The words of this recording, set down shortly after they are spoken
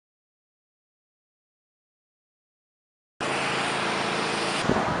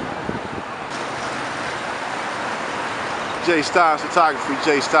J Stynze Photography,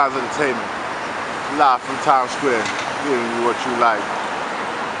 J Stynze Entertainment. Live from Times Square, giving you what you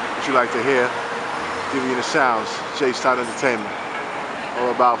like to hear, giving you the sounds. J Stynze Entertainment. All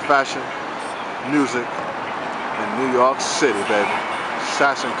about fashion, music, in New York City, baby.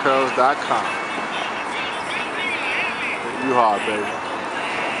 SassandCurls.com. You hard, baby.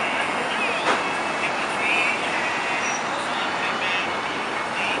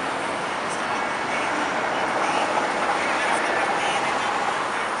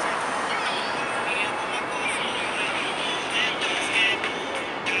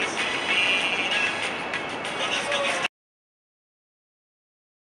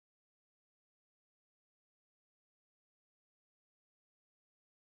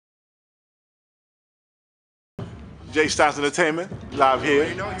 J Stynze Entertainment, live here.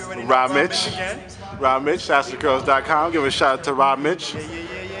 Rob Mitch. Rob Mitch, SassandCurls.com. Give a shout out to Rob Mitch.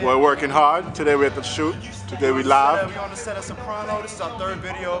 We're working hard. Today we're at the shoot. Today we live. We're on the set of Soprano. This is our third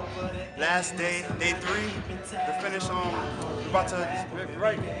video. Last day, day 3. We're finished we're about to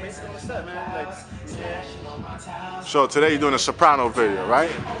basically on the set, man. So today you're doing a Soprano video, right?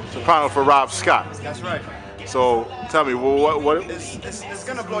 Soprano for Rob Scott. That's right. So tell me, what? It's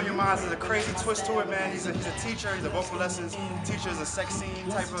gonna blow your mind. There's a crazy twist to it, man. He's a teacher. He's a vocal lessons teacher. He's a sex scene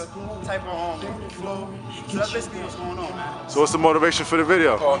type of flow. So that's basically what's going on, man. So what's the motivation for the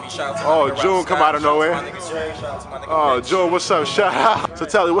video? Oh, June come out of nowhere. Oh, June, what's up? Shout out. So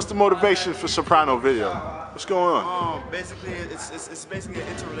tell me, what's the motivation for Soprano video? What's going on? Basically, it's basically an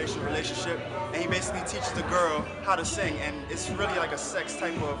interrelational relationship, and he basically teaches the girl how to sing, and it's really like a sex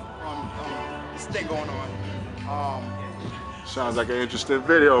type of thing going on. Sounds like an interesting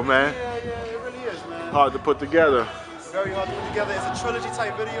video, man. Yeah, it really is, man. Hard to put together. Very hard to put together. It's a trilogy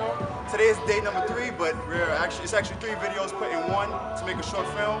type video. Today is day number 3, but it's actually 3 videos put in one to make a short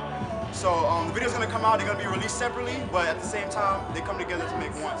film. So the video's gonna come out. They're gonna be released separately, but at the same time, they come together to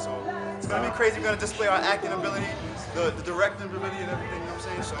make one. So it's gonna be crazy. We're gonna display our acting ability, the directing ability, and everything. You know what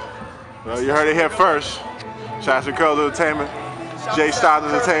I'm saying? So. Well, you heard it here first. Sass & Curls Entertainment. J Stynze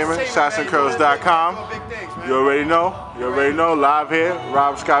Entertainment, SassandCurls.com. You already know, live here,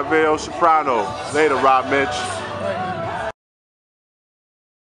 Rob Scott video, Soprano. Later, Rob Mitch.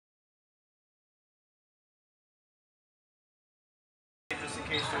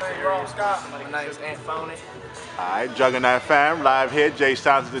 Rob Scott. My name's Phony. Alright, Juggernaut fam, live here, J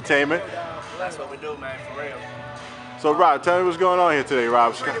Stynze Entertainment. That's what we do, man, for real. So Rob, tell me what's going on here today,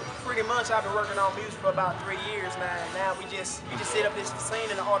 Rob Scott. Pretty much, I've been working on music for about 3 years now. Now we just sit up this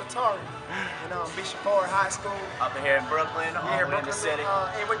scene in the auditorium in Bishop Ford High School. Up here in Brooklyn, in the city.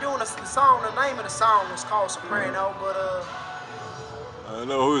 And we're doing a song. The name of the song is called Soprano, but I don't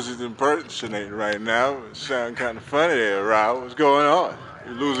know who's impersonating right now. It sounds kind of funny there, Rob. What's going on?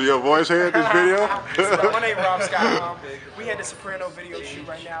 You losing your voice here in this video? My name is Rob Scott. We had the Soprano video shoot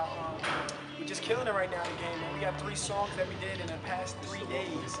right now. We're just killing it right now in the game, man. We got 3 songs that we did in the past 3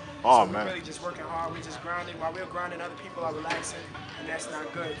 days. Oh, so man. We're really just working hard. We're just grinding. While we're grinding, other people are relaxing, and that's not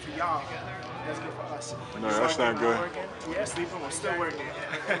good for y'all. That's good for us. No, that's not good. Yes, people are still working.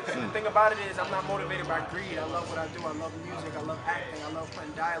 The thing about it is, I'm not motivated by greed. I love what I do. I love music. I love acting. I love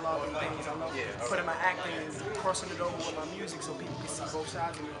putting dialogue in things. I love putting my acting and crossing it over with my music so people can see both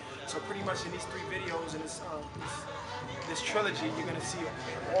sides of me. So pretty much in these 3 videos and this trilogy, you're gonna see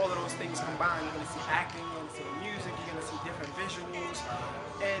all of those things combined. You're gonna see acting, you're gonna see the music, you're gonna see different visuals,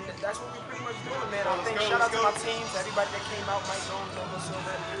 and that's what we're pretty much doing, man. I think shout out to my teams, everybody that came out, Mike Jones, Noble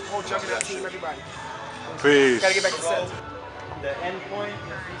Silver, whole Juggernaut team, everybody. Peace. Gotta get back to set. The end point is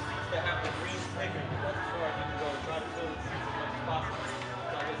to have the green sticker. That's as far as you can go. Try to fill as much as possible.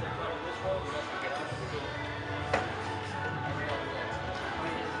 So I guess if you this road, you have to get this to do.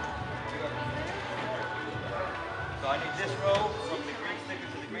 So I need this row from the green sticker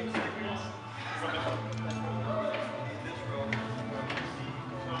to the green stickers. From this row.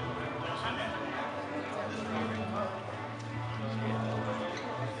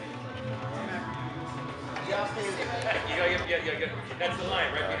 Yeah. That's the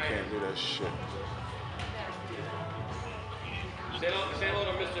line right behind you. I can't do that shit. Say hello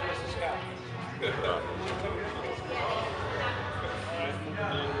to Mr. and Mrs. Scott.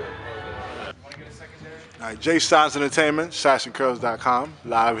 Alright, J Stynze Entertainment, SassandCurls.com,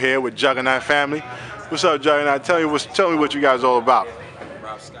 live here with Juggernaut family. What's up, Juggernaut? Tell me what you guys all about.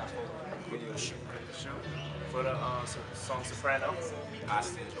 Rob Scott video shoot for the song Soprano. It's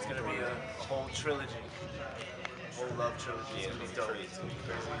gonna be a whole trilogy. whole love trilogy. It's gonna be dope. It's gonna be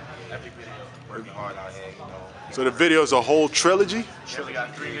crazy. Every video, working hard out here, you know. So the video is a whole trilogy? Yeah, we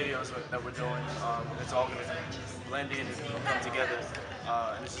got 3 videos that we're doing. It's all gonna blend in and come together.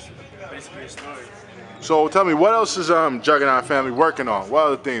 And it's just basically a story. So tell me, what else is Juggernaut family working on? What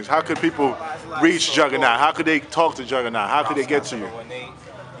other things? How could people reach Juggernaut? How could they talk to Juggernaut? How could they get to you? 718,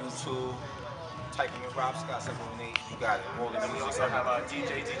 YouTube, type in Rob Scott 718, you got it. And we also have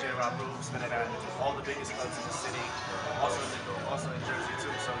DJ Rob Rube spinning at all the biggest clubs in the city, also in Jersey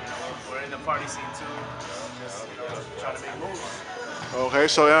too. So you know we're in the party scene too, just trying to make moves. Okay,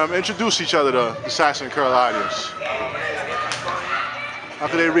 so introduce each other to the Sass and Curl audience. How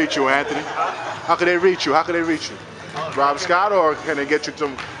can they reach you, Anthony? How can they reach you? How can they reach you? Rob Scott, or can they get you to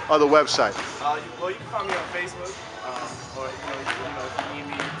some other website? Well, you can find me on Facebook, or if you need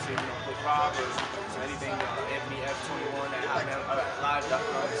me to put Rob or anything, Anthony F21 at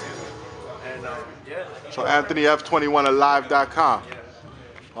live.com. And yeah. So Anthony F21 at live.com.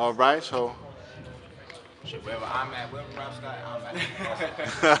 Yeah. All right, so. Wherever I'm at, wherever Rob Scott, I'm at.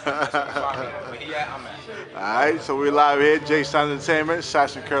 Where he at, I'm at. All right, so we're live here, J Stynze Entertainment,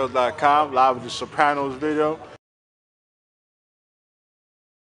 sassandcurl.com, live with the Sopranos video.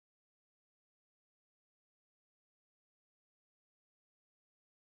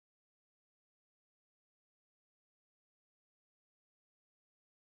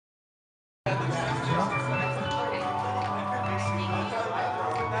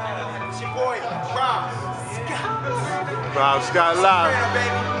 It's your boy, Rob. Rob Scott live. Soprano,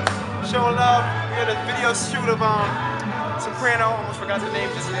 baby. Showing love. We're in a video shoot of Soprano. Almost forgot the name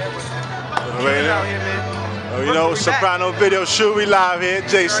just there, but Right out now. here, man. Oh, you know, Soprano video shoot, we live here,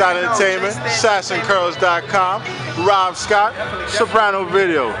 J Stynze Entertainment, sassandcurls.com, Rob Scott, Soprano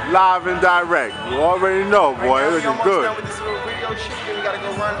video, live and direct. You already know, boy, it We looking almost good. done with this little video shoot. Then we gotta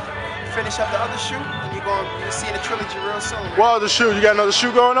go finish up the other shoot, and you'll see the trilogy real soon. Man. Well, the shoot, you got another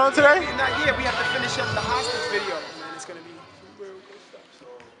shoot going on today? Not yet. We have to finish up the hostage video, man. It's gonna be real good stuff.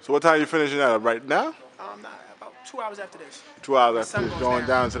 So what time are you finishing that up, right now? Not about 2 hours after this. 2 hours after this, going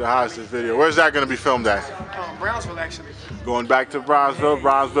down to the hostage video. Where's that going to be filmed at? Brownsville, actually. Going back to Brownsville,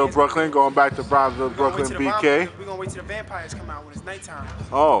 Brooklyn, going back to Brownsville, Brooklyn, BK. We're gonna wait till the vampires come out when it's nighttime.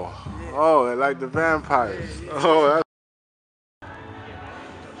 Oh, oh, they like the vampires. Oh, that's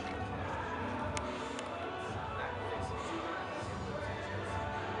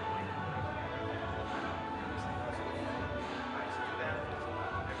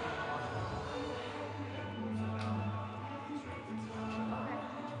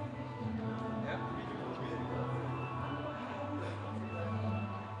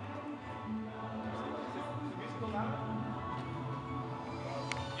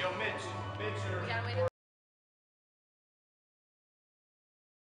Yo, Mitch.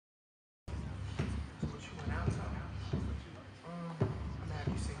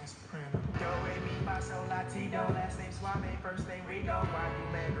 Last name Suave, first name Rico. Why you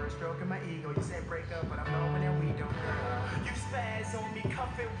mad, girl? Stroking my ego. You said break up, but I'm knowing that we don't. You spaz on me,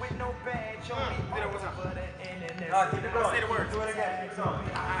 cuffing with no badge on me. Over the internet. Say the word. Do it again.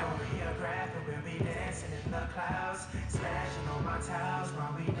 I'll be a graph and we'll be dancing in the clouds, splashing on my towels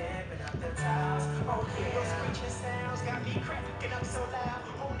while we damping up the towels. Oh yeah, those screeching sounds got me cracking up so loud.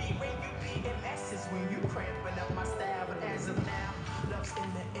 Only when you PMS is when you cramping up my style. But as of now, love's in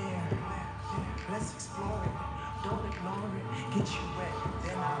the air. Let's explore it, don't ignore it. Get you wet,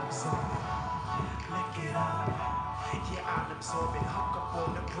 then I'll absorb it. Lick it up, yeah, I'll absorb it. Hook up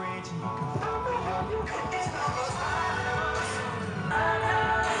on the bridge and you can follow it. It's almost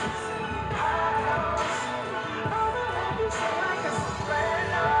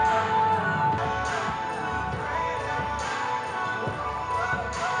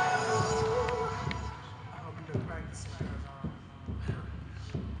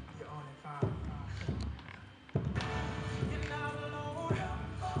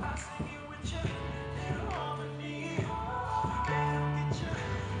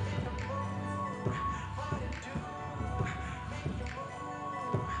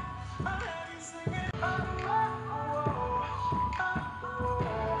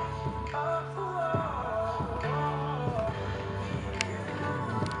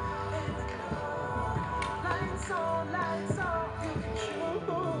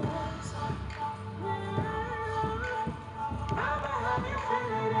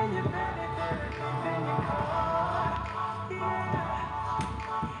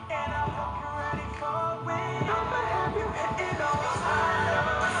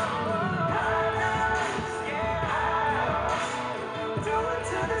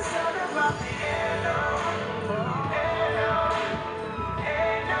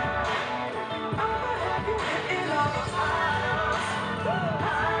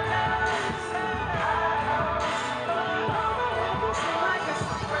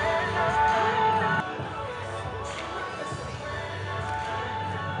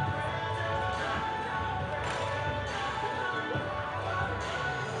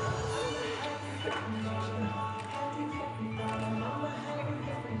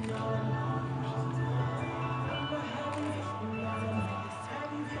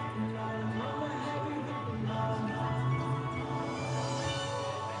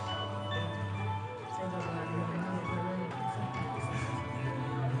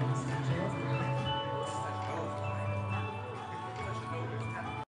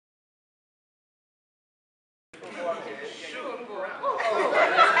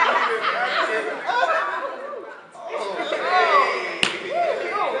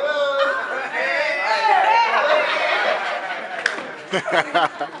You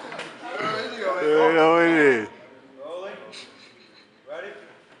know what it is. Rolling. Ready?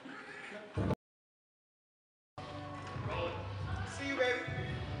 See you, baby.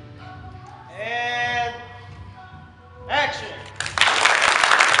 And action.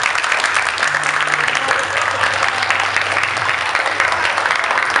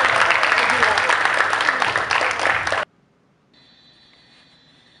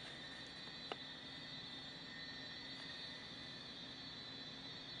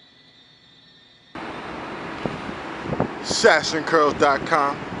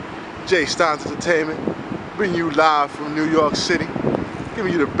 SassandCurls.com, J Stynze Entertainment, bringing you live from New York City,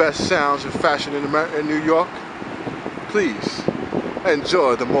 giving you the best sounds and fashion in New York. Please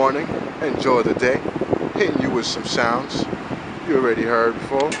enjoy the morning, enjoy the day, hitting you with some sounds you already heard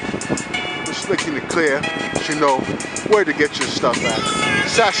before. We're slicking it clear so you know where to get your stuff at.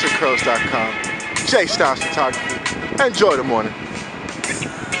 SassandCurls.com, J Stynze Photography. Enjoy the morning.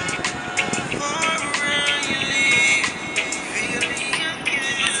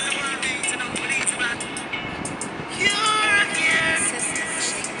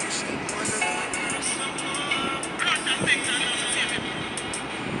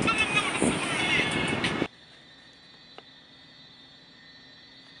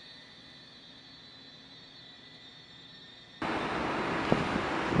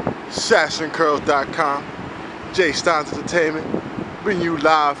 SassandCurls.com, J Stynze Entertainment, bringing you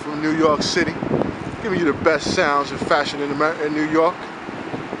live from New York City, giving you the best sounds and fashion in New York.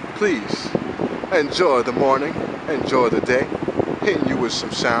 Please enjoy the morning, enjoy the day, hitting you with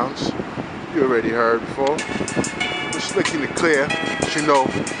some sounds you already heard before. We're slicking it clear so you know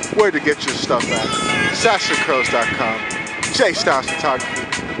where to get your stuff at. SassandCurls.com, J Stynze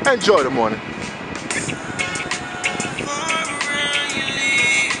Photography. Enjoy the morning.